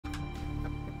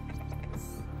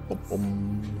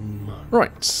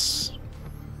Right.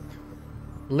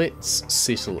 Let's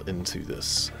settle into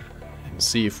this and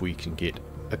see if we can get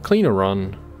a cleaner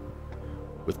run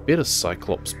with better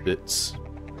Cyclops bits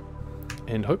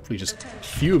and hopefully just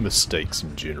fewer mistakes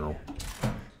in general.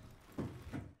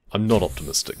 I'm not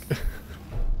optimistic.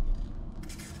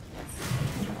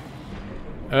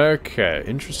 Okay,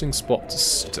 interesting spot to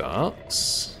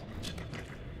start.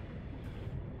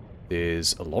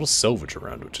 There's a lot of salvage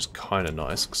around, which is kind of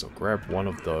nice, because I'll grab one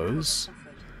of those.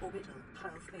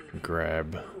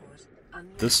 Grab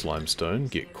this limestone,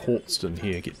 get quartzed in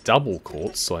here, get double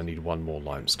quartz, so I need one more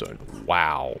limestone.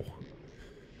 Wow.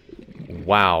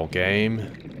 Wow,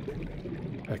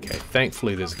 game. Okay,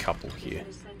 thankfully there's a couple here.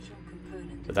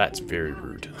 But that's very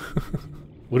rude.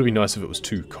 Would have been nice if it was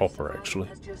 2 copper, actually.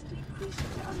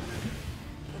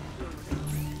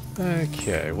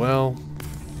 Okay, well,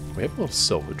 we have a lot of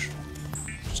salvage,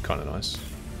 which is kind of nice.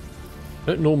 I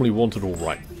don't normally want it all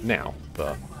right now,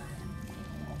 but...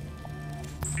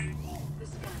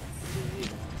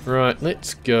 Right,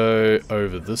 let's go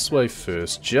over this way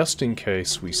first, just in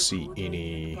case we see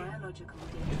any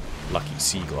lucky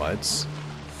sea glides.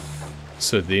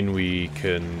 So then we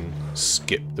can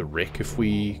skip the wreck if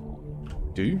we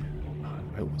do.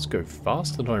 Oh, let's go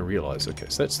faster than I realize. Okay,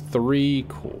 so that's 3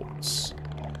 quartz.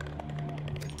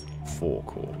 4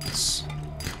 quartz.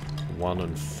 1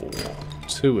 and 4.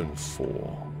 2 and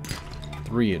 4.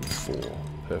 3 and 4.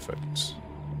 Perfect.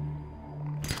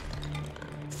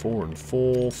 4 and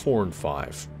 4. 4 and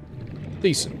 5.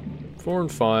 Decent. 4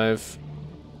 and 5.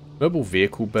 Mobile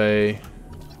vehicle bay.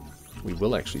 We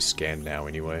will actually scan now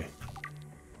anyway.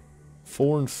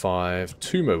 4 and 5.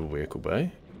 2 mobile vehicle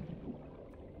bay.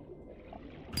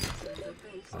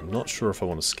 I'm not sure if I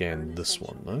want to scan this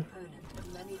one though.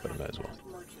 But I may as well.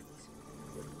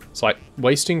 It's like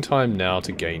wasting time now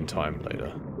to gain time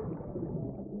later.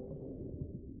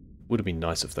 Would have been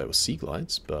nice if they were sea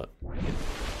glides, but...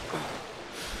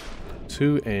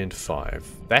 2 and 5.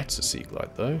 That's a sea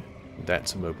glide though.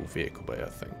 That's a mobile vehicle bay, I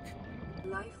think.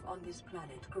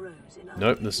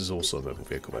 Nope, this is also a mobile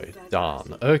vehicle bay.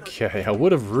 Darn. Okay, I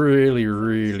would have really,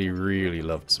 really, really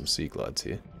loved some sea glides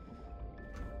here.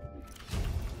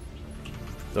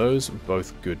 Those are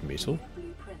both good metal.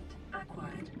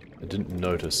 I didn't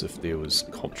notice if there was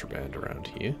contraband around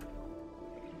here.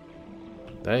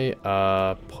 They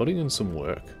are putting in some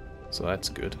work, so that's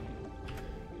good.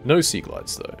 No sea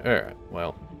glides though. Alright,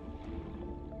 well.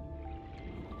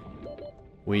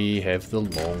 We have the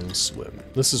long swim.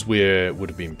 This is where it would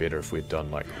have been better if we'd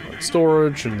done like remote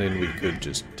storage, and then we could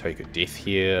just take a death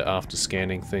here after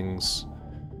scanning things.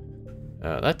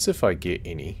 That's if I get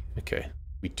any. Okay,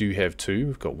 we do have 2.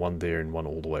 We've got 1 there and 1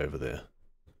 all the way over there.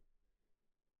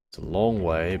 It's a long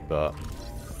way, but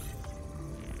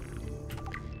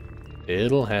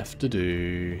it'll have to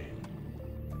do.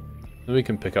 Then we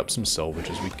can pick up some salvage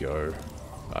as we go.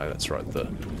 Ah, that's right, the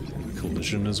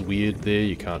collision is weird there.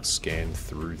 You can't scan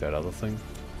through that other thing.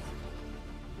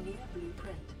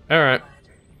 Alright.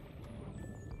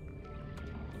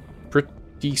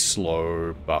 Pretty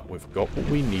slow, but we've got what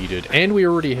we needed. And we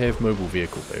already have mobile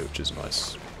vehicle there, which is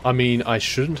nice. I mean, I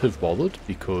shouldn't have bothered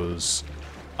because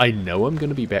I know I'm going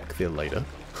to be back there later.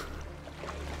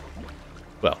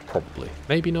 Well, probably.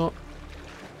 Maybe not.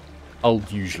 I'll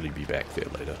usually be back there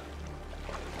later.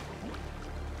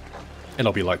 And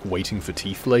I'll be like waiting for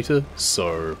teeth later,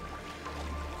 so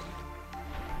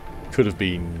could have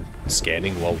been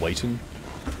scanning while waiting.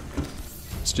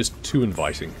 It's just too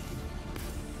inviting.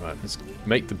 Right, let's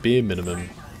make the bare minimum,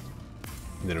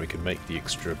 and then we can make the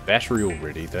extra battery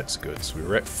already. That's good. So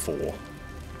we're at 4.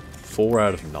 4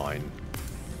 out of 9.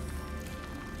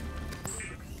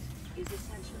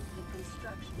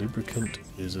 Lubricant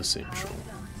is essential.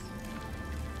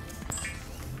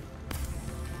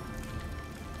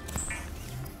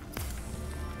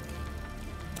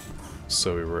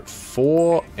 So we were at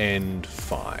 4 and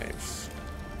 5.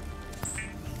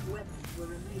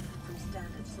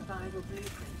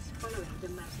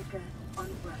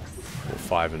 Or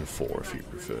 5 and 4 if you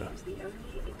prefer.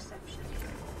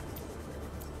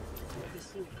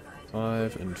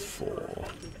 5 and 4.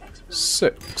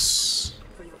 6.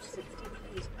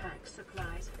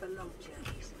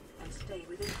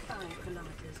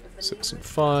 6 and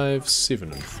 5.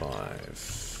 7 and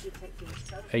 5.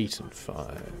 8 and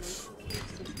 5.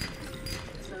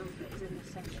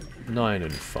 9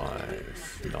 and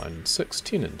 5. 9 and 6.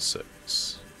 10 and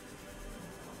 6.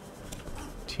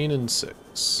 10 and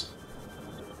 6.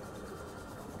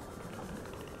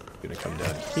 Gonna come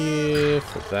down here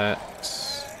for that.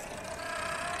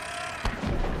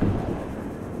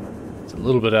 It's a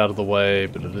little bit out of the way,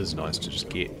 but it is nice to just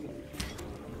get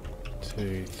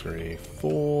 2, 3,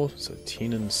 4. So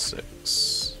 10 and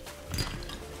 6.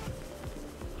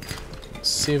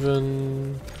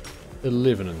 7.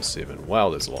 11 and 7. Wow,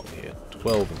 there's a lot in here.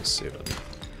 12 and 7.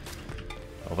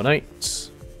 12 and 8.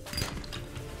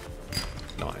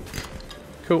 9.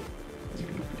 Cool.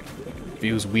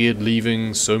 Feels weird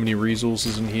leaving so many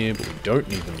resources in here, but we don't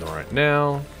need them right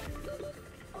now.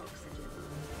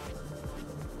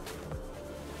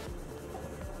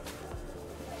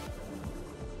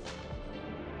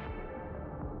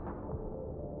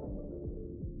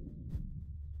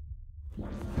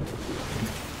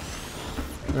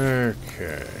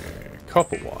 Okay,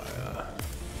 copper wire,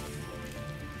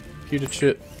 computer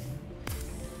chip,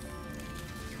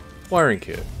 wiring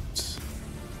kit,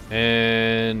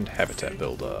 and habitat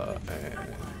builder,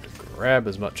 and grab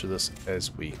as much of this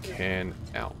as we can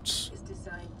out.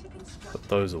 Put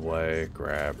those away,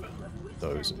 grab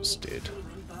those instead.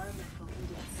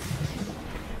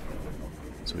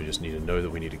 So we just need to know that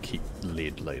we need to keep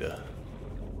lead later.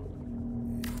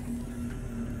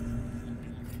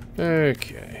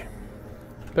 Okay,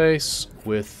 base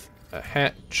with a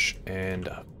hatch and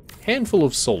a handful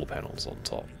of solar panels on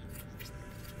top.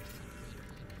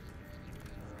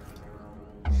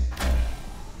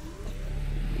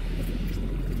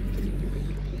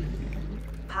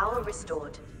 Power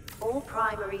restored. All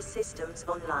primary systems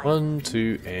online. 1,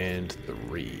 2, and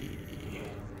 3.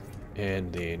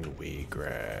 And then we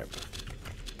grab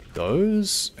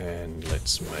those and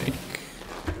let's make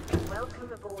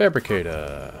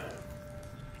fabricator.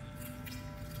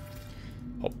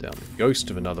 Hop down the ghost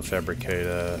of another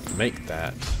fabricator, make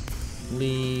that,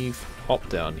 leave, hop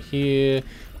down here.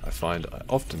 I find I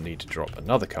often need to drop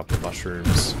another couple of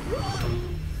mushrooms.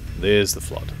 There's the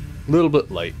flood. A little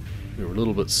bit late, we were a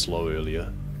little bit slow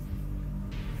earlier.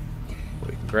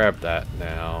 We can grab that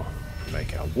now,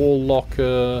 make our wall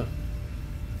locker.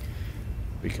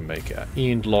 We can make our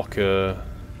end locker.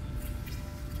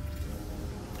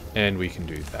 And we can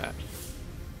do that.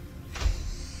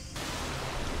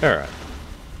 Alright.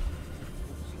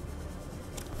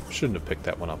 Shouldn't have picked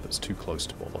that one up, it's too close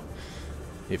to bother.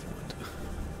 Never mind.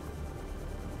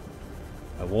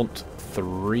 I want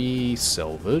 3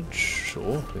 salvage.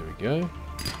 Sure, there we go.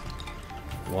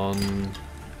 1.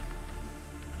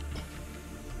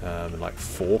 And like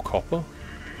 4 copper.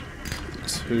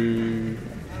 2.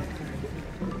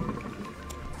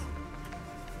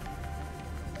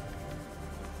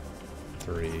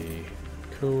 3.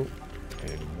 Cool.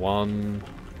 And 1.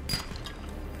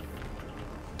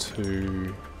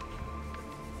 2.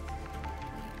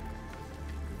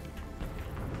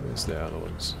 Where's the other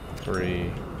ones?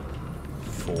 3,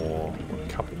 4, a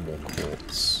couple more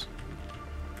quartz.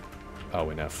 Oh,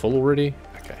 we're now full already?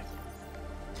 Okay.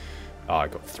 Oh, I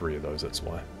got 3 of those, that's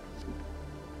why.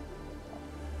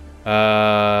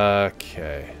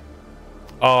 Okay.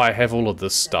 Oh, I have all of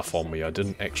this stuff on me. I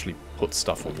didn't actually put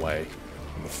stuff away.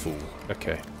 I'm a fool.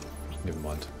 Okay. Never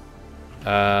mind.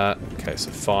 Okay,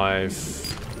 so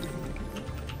 5.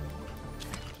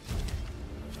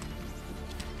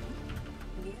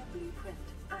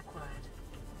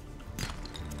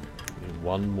 And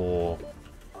 1 more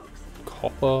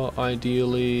copper,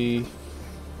 ideally.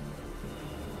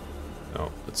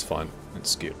 Oh, that's fine.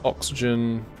 Let's get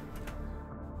oxygen.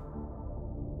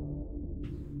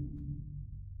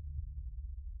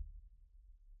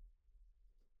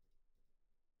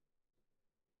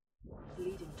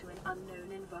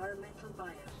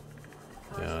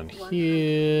 Down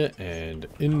here and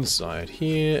inside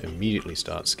here. Immediately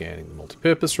start scanning the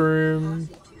multi-purpose room.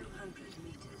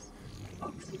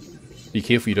 Be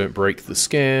careful you don't break the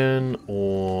scan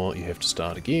or you have to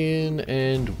start again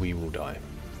and we will die.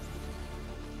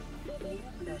 You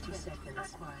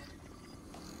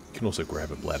can also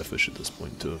grab a bladderfish at this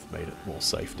point to have made it more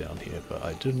safe down here, but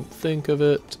I didn't think of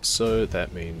it, so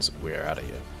that means we're out of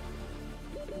here.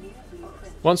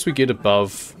 Once we get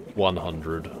above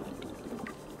 100,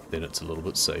 then it's a little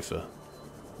bit safer.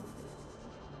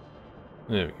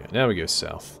 There we go. Now we go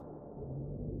south.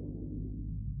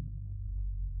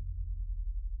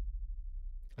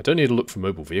 I don't need to look for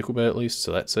mobile vehicle bay at least,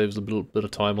 so that saves a little bit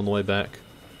of time on the way back.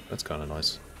 That's kind of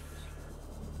nice.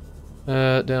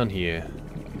 Down here.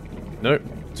 Nope,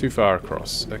 too far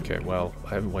across. Okay, well, I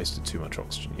haven't wasted too much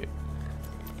oxygen yet.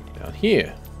 Down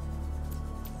here.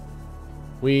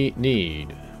 We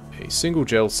need a single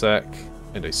gel sack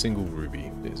and a single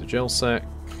ruby. There's a gel sack.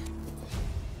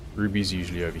 Ruby's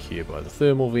usually over here by the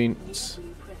thermal vent.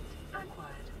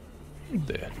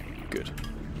 There, good.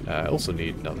 I also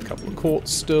need another couple of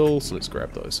quartz still, so let's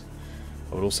grab those.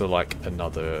 I would also like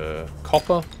another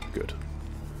copper. Good.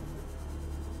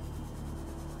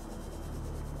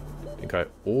 I think I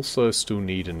also still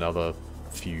need another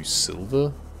few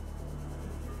silver.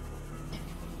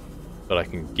 But I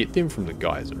can get them from the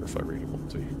geyser if I really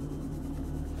want to.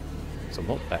 So I'm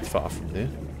not that far from there.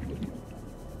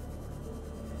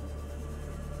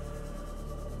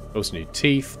 I also need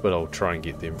teeth, but I'll try and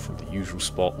get them from the usual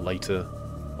spot later.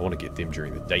 I want to get them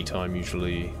during the daytime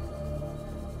usually.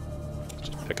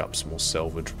 Just pick up some more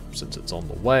salvage since it's on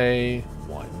the way.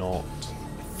 Why not?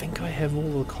 I think I have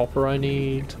all the copper I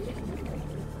need.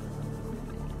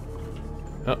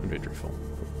 Oh, inventory full.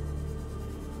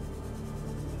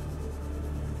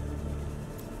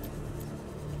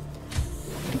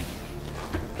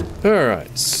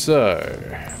 Alright, so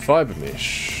fiber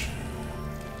mesh.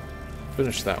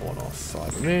 Finish that one off.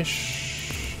 Fiber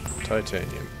mesh.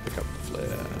 Titanium. Pick up the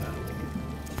flare.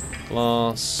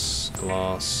 Glass.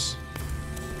 Glass.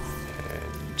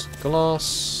 And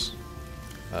glass.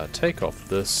 Take off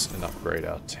this and upgrade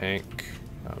our tank.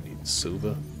 I'll need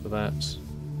silver for that.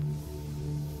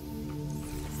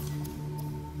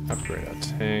 Upgrade our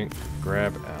tank.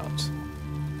 Grab out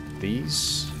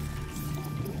these.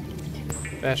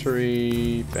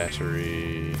 Battery.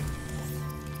 Battery.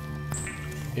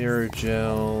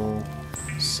 Aerogel,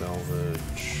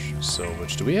 salvage,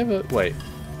 salvage. Do we have a... Wait.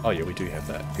 Oh yeah, we do have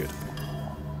that. Good.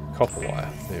 Copper wire.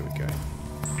 There we go.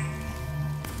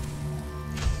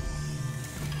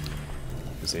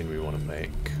 Because then we want to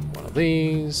make one of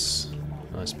these.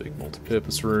 Nice big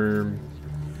multi-purpose room.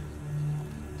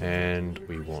 And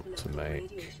we want to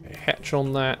make a hatch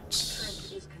on that.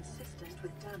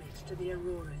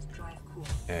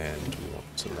 And we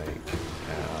want to make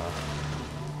our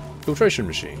filtration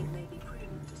machine.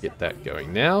 Get that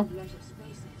going now.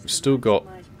 We've still got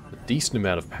a decent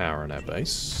amount of power in our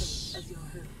base.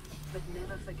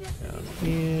 Down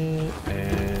here,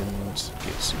 and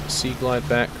get some sea glide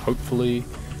back, hopefully.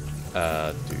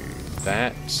 Do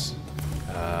that.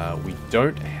 We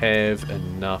don't have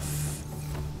enough.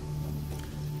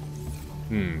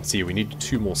 See, we need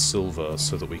 2 more silver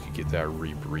so that we could get our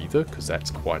rebreather, because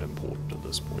that's quite important at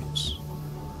this point.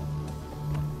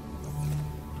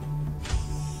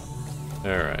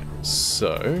 Alright,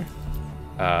 so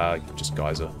just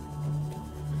geyser.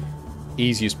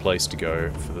 Easiest place to go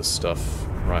for this stuff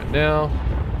right now.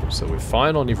 So we're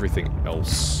fine on everything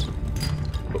else,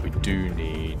 but we do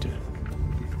need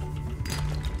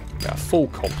our full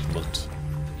complement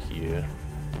here.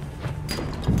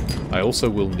 I also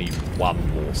will need 1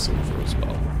 more silver as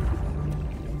well,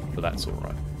 but that's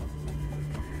alright.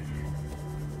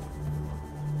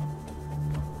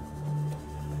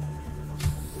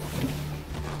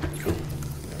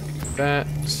 That,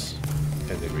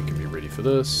 and then we can be ready for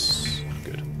this.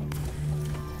 Good.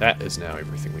 That is now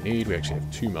everything we need. We actually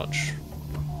have too much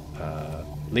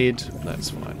lead. That's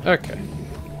fine. Okay.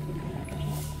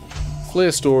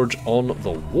 Flare storage on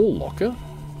the wall locker,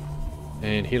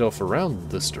 and head off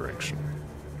around this direction.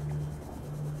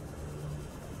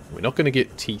 We're not going to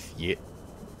get teeth yet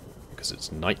because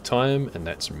it's nighttime, and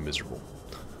that's miserable.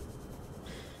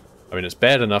 I mean, it's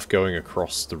bad enough going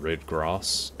across the red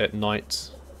grass at night.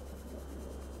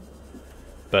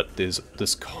 But there's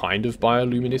this kind of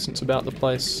bioluminescence about the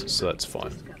place, so that's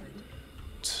fine.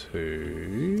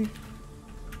 2,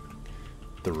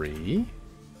 3,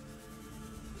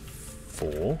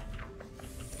 4,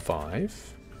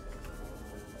 5,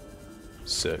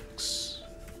 6,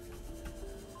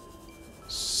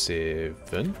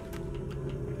 7,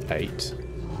 8,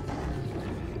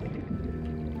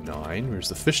 9. Whereas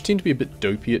the fish tend to be a bit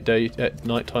dopey at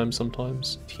nighttime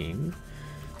sometimes. 10.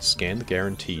 Scan the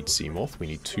guaranteed sea moth. We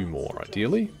need 2 more,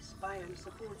 ideally.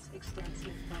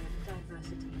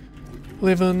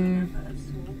 11,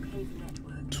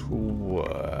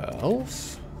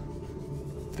 12,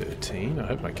 13. I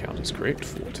hope my count is correct.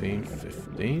 14,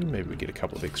 15. Maybe we get a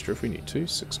couple of extra if we need to.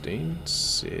 16,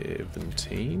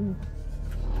 17.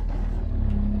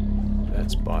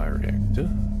 That's bioreactor.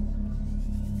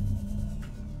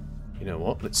 You know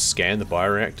what? Let's scan the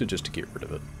bioreactor just to get rid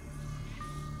of it.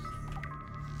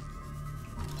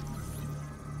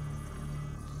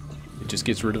 It just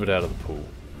gets rid of it out of the pool.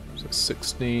 So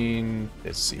 16.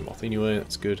 There's sea moth anyway,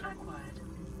 that's good.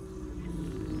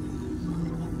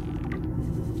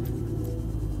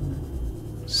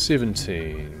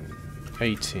 $17,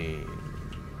 18,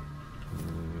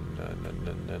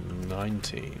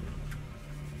 19,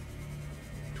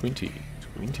 20,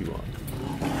 21,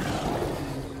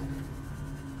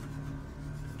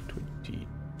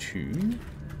 22.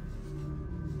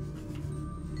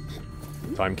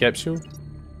 Time capsule.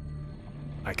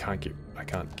 I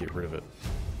can't get rid of it.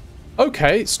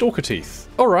 Okay, stalker teeth.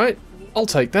 Alright, I'll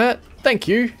take that. Thank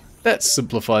you. That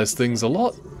simplifies things a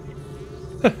lot.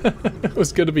 It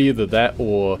was going to be either that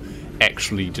or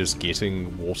actually just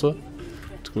getting water.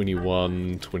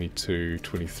 21, 22,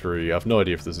 23. I have no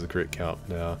idea if this is the correct count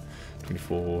now.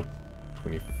 24,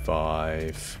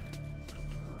 25,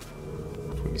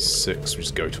 26. We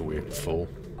just go till we're full.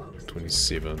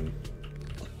 27,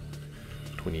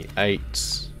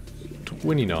 28,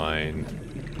 29.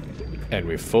 And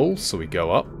we're full, so we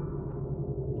go up.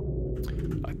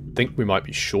 I think we might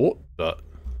be short, but...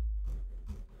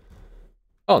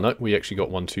 Oh no, we actually got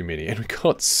one too many, and we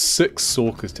got 6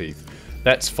 Sorker teeth.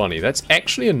 That's funny. That's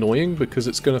actually annoying because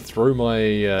it's going to throw my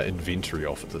inventory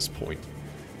off at this point.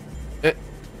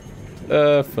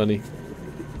 Funny.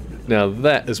 Now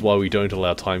that is why we don't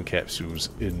allow time capsules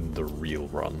in the real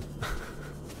run.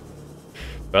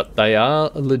 But they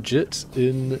are legit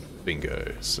in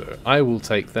Bingo, so I will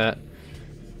take that.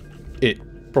 It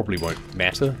probably won't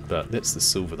matter, but that's the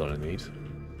silver that I need.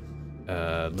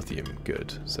 Lithium,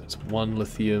 good. So it's 1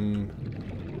 lithium.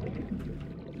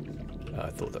 I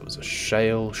thought that was a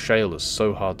shale. Shale is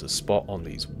so hard to spot on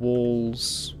these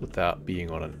walls without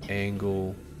being on an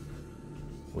angle.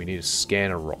 We need to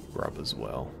scan a rockgrub as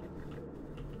well.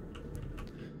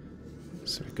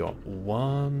 So we've got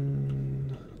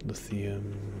 1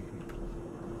 lithium.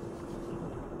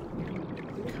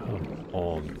 Come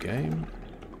on, game.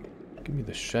 Give me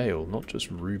the shale, not just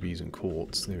rubies and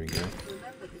quartz. There we go.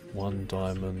 1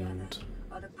 diamond.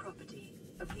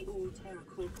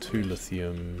 2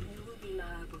 lithium.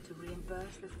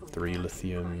 3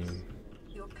 lithium.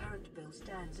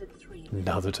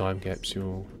 Another time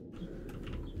capsule.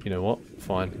 You know what?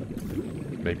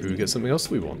 Fine. Maybe we get something else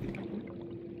we want.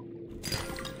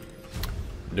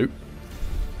 Nope.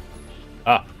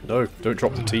 Ah, no, don't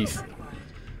drop the teeth.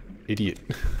 Idiot.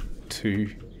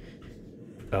 2.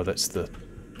 Oh, that's the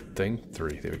thing.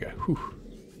 3, there we go. Whew.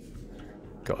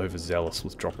 Got overzealous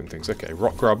with dropping things. Okay,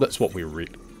 rockgrub, that's what we're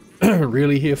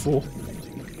really here for.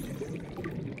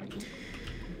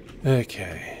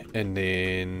 Okay, and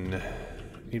then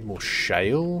need more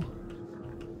shale.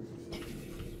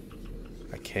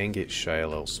 I can get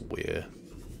shale elsewhere.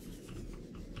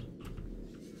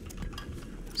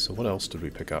 So what else did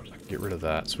we pick up? I can get rid of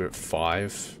that. So we're at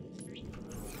 5.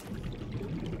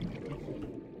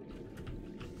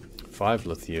 5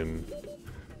 lithium.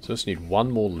 So I just need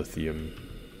 1 more lithium.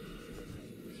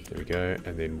 There we go.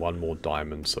 And then 1 more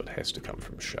diamond, so it has to come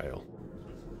from shale.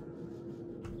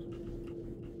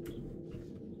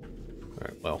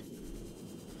 Alright, well.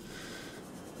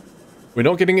 We're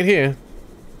not getting it here.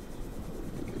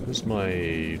 Where's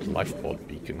my lifebod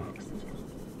beacon?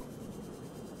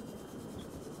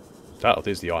 Oh,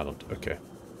 there's the island. Okay.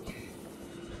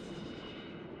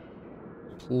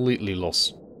 Completely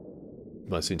lost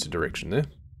my sense of direction there.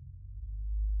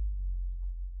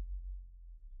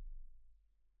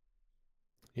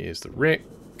 Here's the wreck.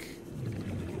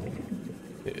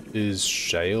 There is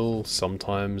shale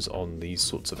sometimes on these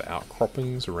sorts of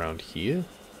outcroppings around here.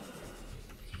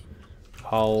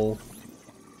 Hull.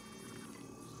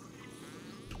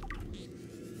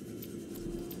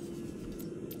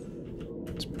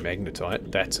 It's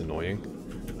magnetite. That's annoying.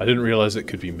 I didn't realize it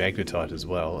could be magnetite as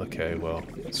well. Okay, well,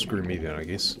 screw me then, I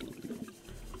guess.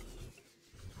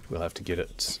 We'll have to get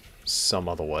it some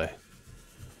other way.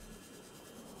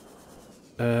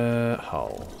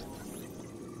 Hull.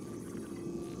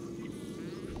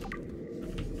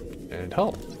 And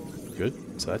hull.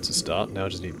 Good. So that's a start. Now I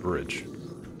just need bridge.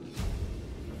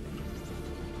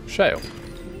 Shale.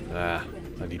 Ah,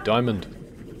 I need diamond.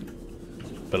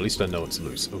 But at least I know it's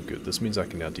loose. Oh good. This means I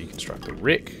can now deconstruct the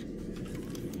wreck.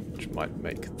 Which might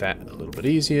make that a little bit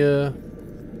easier.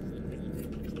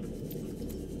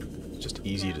 Just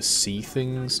easier to see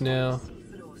things now.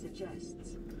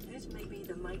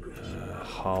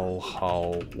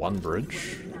 Hull, 1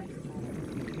 bridge.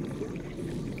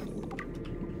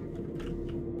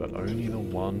 But only the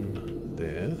 1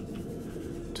 there.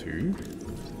 2.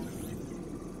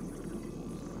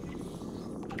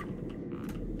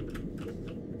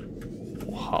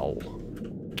 Hull.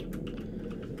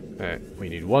 Alright, we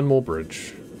need 1 more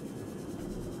bridge.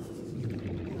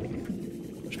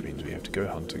 Which means we have to go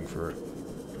hunting for it.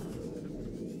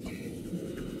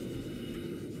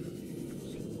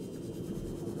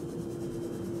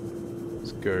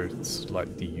 Let's go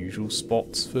like the usual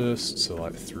spots first, so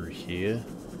like through here.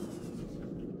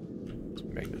 It's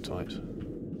magnetite.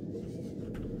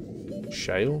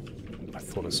 Shale? I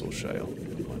thought I saw shale.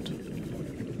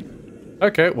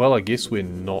 Okay, well I guess we're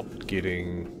not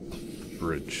getting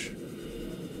bridge.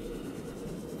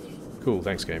 Cool,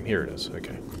 thanks game. Here it is.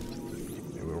 Okay.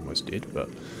 Yeah, we're almost dead, but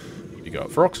we go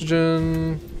up for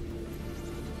oxygen.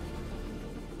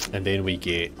 And then we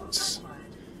get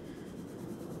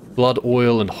blood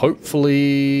oil, and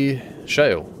hopefully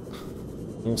shale.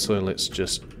 Also, let's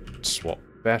just swap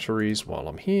batteries while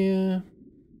I'm here.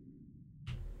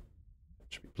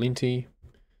 Should be plenty.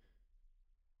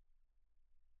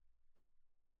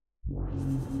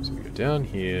 So we go down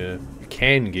here. You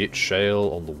can get shale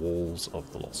on the walls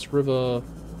of the Lost River.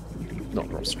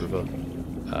 Not Lost River.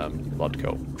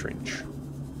 Bloodcult Trench.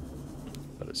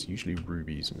 But it's usually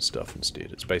rubies and stuff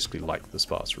instead. It's basically like the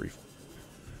sparse reef.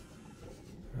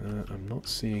 I'm not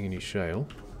seeing any shale.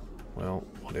 Well,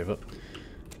 whatever.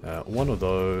 One of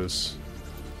those.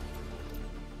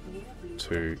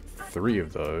 2, 3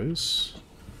 of those.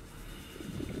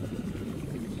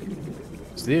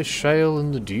 Is there shale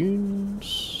in the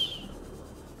dunes?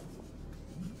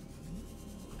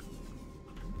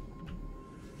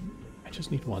 I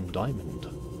just need 1 diamond.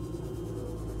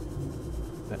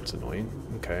 That's annoying.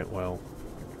 Okay, well.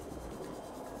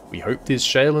 We hope there's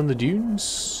shale in the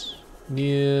dunes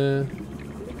near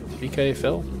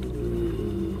BKFL.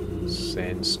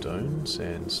 Sandstone,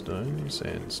 sandstone,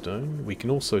 sandstone. We can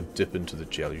also dip into the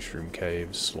jelly shroom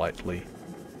caves slightly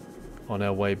on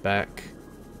our way back.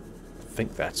 I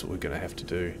think that's what we're going to have to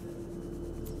do.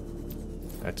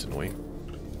 That's annoying.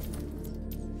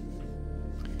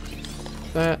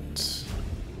 That.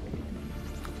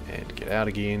 And get out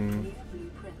again.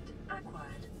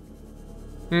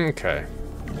 Okay.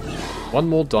 1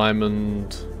 more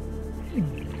diamond.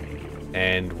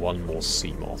 And 1 more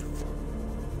sea moth.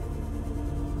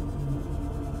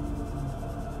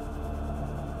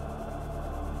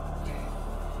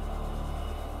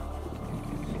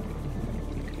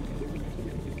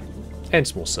 And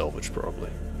some more salvage, probably.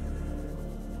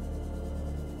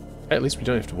 At least we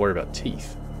don't have to worry about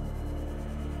teeth.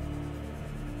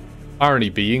 Irony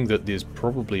being that there's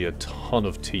probably a ton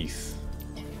of teeth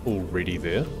already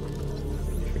there.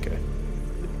 Okay.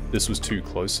 This was too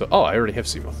close, so... Oh, I already have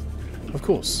Seamoth. Of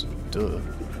course. Duh.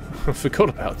 I forgot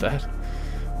about that.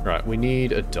 Right, we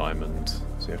need a diamond.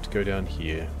 So we have to go down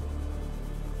here.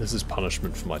 This is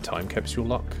punishment for my time capsule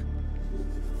luck.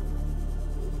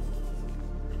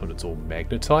 And it's all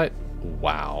magnetite.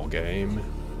 Wow, game.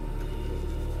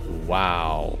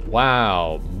 Wow.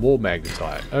 Wow. More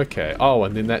magnetite. Okay. Oh,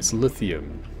 and then that's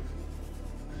lithium.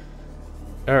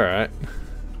 Alright.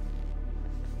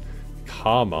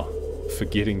 Karma for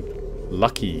getting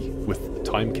lucky with the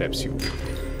time capsule.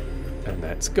 And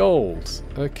that's gold.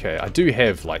 Okay. I do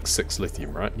have like 6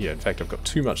 lithium, right? Yeah, in fact, I've got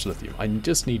too much lithium. I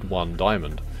just need 1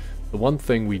 diamond. The one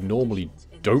thing we normally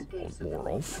don't want more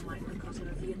of.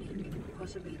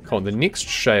 Come on, the next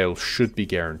shale should be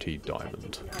guaranteed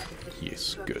diamond.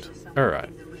 Yes, good. Alright.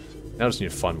 Now I just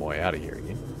need to find my way out of here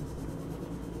again.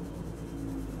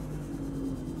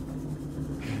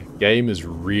 Game is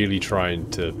really trying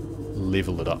to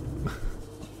level it up.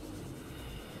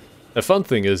 The fun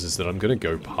thing is that I'm going to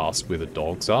go past where the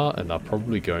dogs are, and they're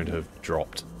probably going to have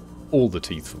dropped all the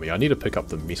teeth for me. I need to pick up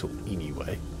the metal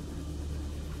anyway.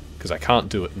 Because I can't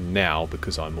do it now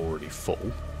because I'm already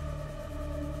full.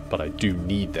 But I do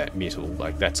need that metal.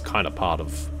 Like, that's kind of part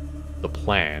of the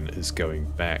plan, is going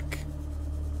back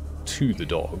to the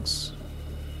dogs.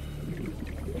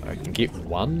 I can get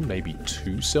 1, maybe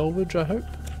 2 salvage, I hope?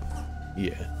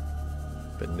 Yeah.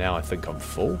 But now I think I'm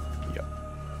full. Yep.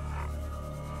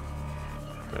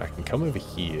 And I can come over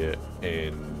here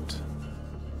and...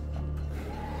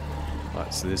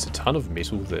 Alright, so there's a ton of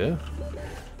metal there.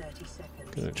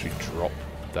 I'm gonna actually drop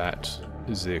that.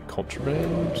 Is there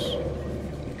contraband?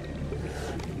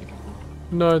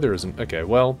 No, there isn't. Okay,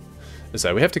 well,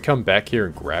 so we have to come back here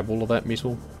and grab all of that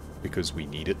metal because we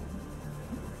need it.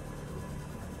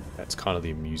 That's kind of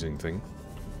the amusing thing.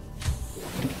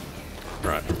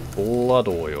 Right, blood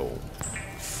oil.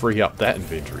 Free up that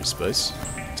inventory space.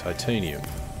 Titanium.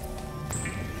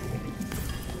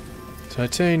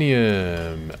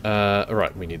 Titanium.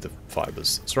 Alright, we need the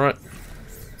fibers. That's right.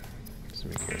 So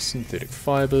we can go synthetic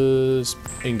fibers.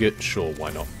 Ingot, sure,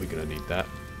 why not? We're going to need that.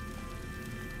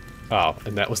 Oh,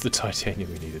 and that was the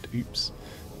titanium we needed. Oops.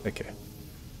 Okay.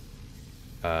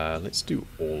 Let's do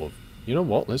all of... You know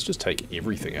what? Let's just take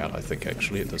everything out, I think,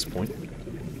 actually, at this point.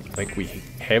 I think we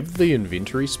have the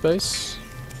inventory space.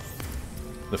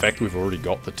 The fact we've already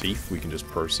got the teeth, we can just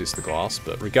process the glass,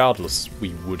 but regardless,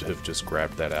 we would have just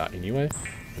grabbed that out anyway.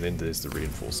 And then there's the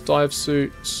reinforced dive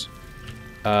suits.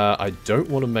 I don't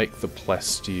want to make the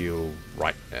plasteel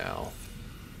right now.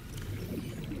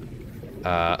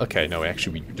 Okay, no,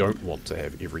 actually we don't want to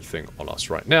have everything on us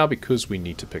right now because we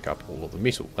need to pick up all of the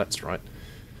metal. That's right.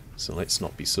 So let's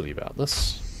not be silly about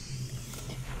this.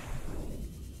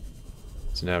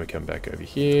 So now we come back over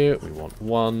here. We want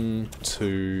 1,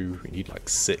 2, we need like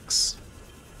 6.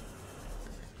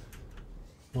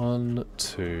 1, 1,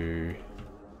 2.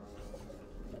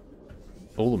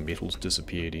 All the metals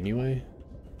disappeared anyway.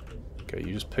 Okay,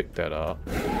 you just pick that up.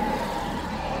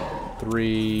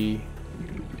 3,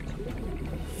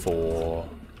 4.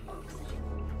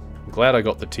 I'm glad I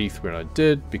got the teeth when I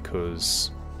did,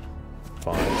 because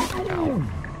 5. Ow.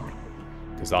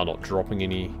 Because they're not dropping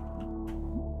any.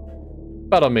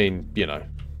 But I mean, you know,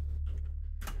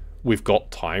 we've got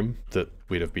time that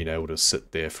we'd have been able to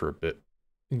sit there for a bit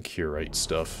and curate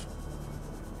stuff.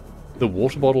 The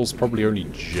water bottle's probably only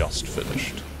just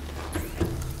finished.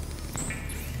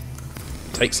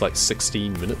 It takes like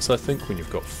 16 minutes, I think, when you've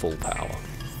got full power.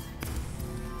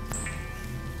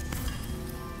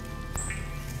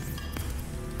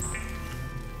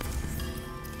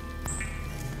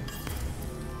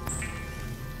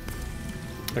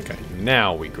 Okay,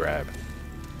 now we grab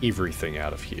everything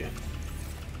out of here.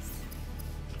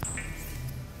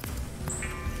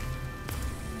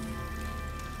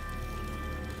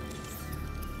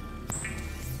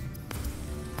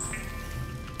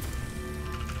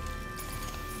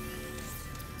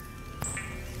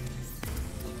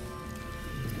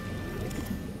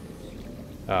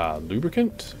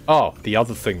 Lubricant? Oh, the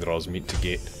other thing that I was meant to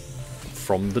get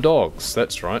from the dogs,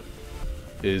 that's right,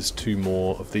 is 2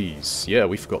 more of these. Yeah,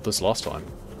 we forgot this last time.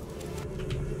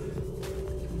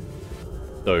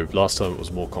 Though, last time it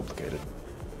was more complicated.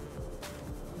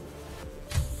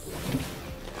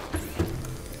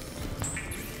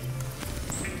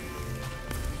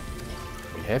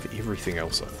 We have everything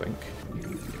else, I think.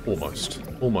 Almost.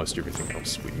 Almost everything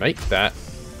else. We make that,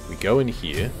 we go in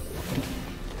here,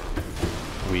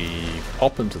 we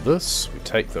pop into this, we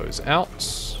take those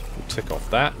out, we tick off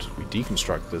that, we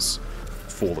deconstruct this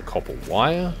for the copper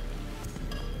wire.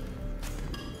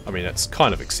 I mean, that's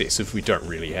kind of excessive, we don't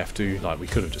really have to, like we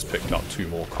could have just picked up 2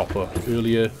 more copper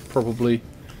earlier, probably.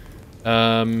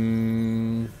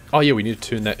 Oh yeah, we need to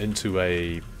turn that into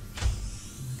a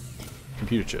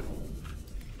computer chip.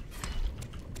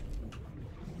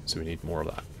 So we need more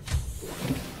of that.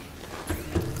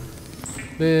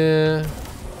 There.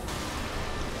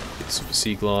 Super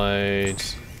Sea Glide,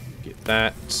 get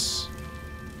that.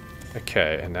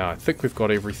 Okay, and now I think we've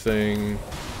got everything.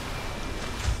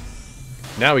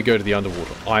 Now we go to the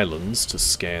underwater islands to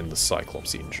scan the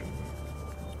Cyclops engine.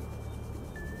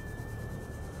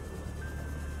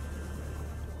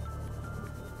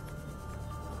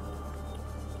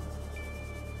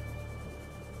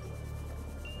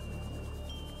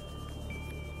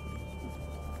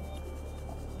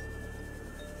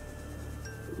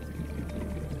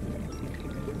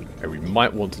 We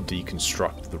might want to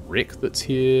deconstruct the wreck that's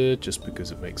here, just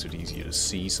because it makes it easier to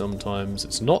see sometimes.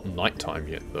 It's not nighttime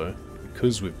yet, though,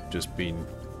 because we've just been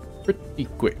pretty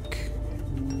quick.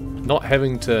 Not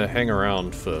having to hang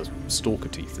around for stalker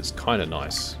teeth is kind of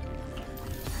nice.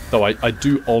 Though I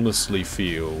do honestly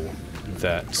feel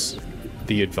that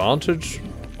the advantage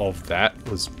of that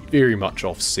was very much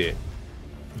offset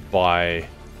by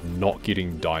not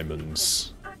getting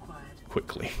diamonds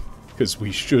quickly. Because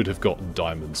we should have gotten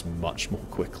diamonds much more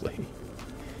quickly.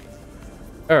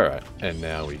 Alright, and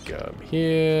now we go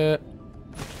here.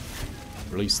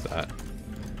 Release that.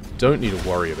 Don't need to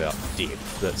worry about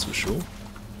depth, that's for sure.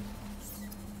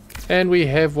 And we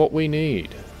have what we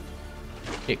need.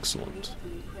 Excellent.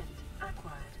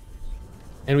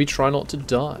 And we try not to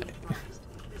die.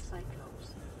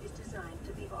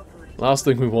 Last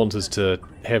thing we want is to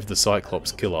have the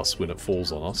Cyclops kill us when it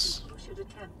falls on us.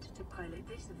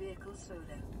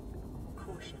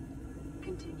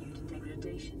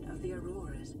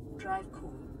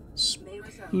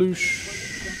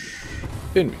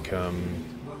 Sploosh. In we come.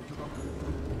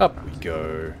 Up we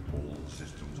go.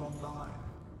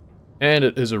 And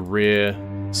it is a rare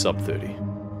sub 30.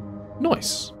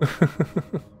 Nice.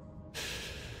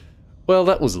 Well,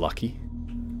 that was lucky.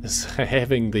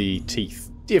 Having the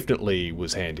teeth definitely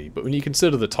was handy, but when you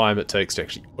consider the time it takes to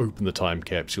actually open the time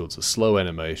capsule, it's a slow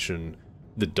animation,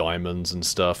 the diamonds and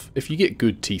stuff. If you get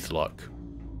good teeth luck,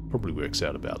 probably works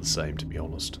out about the same, to be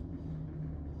honest.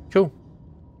 Cool.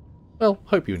 Well,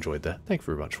 hope you enjoyed that. Thank you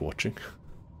very much for watching.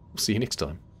 We'll see you next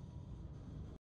time.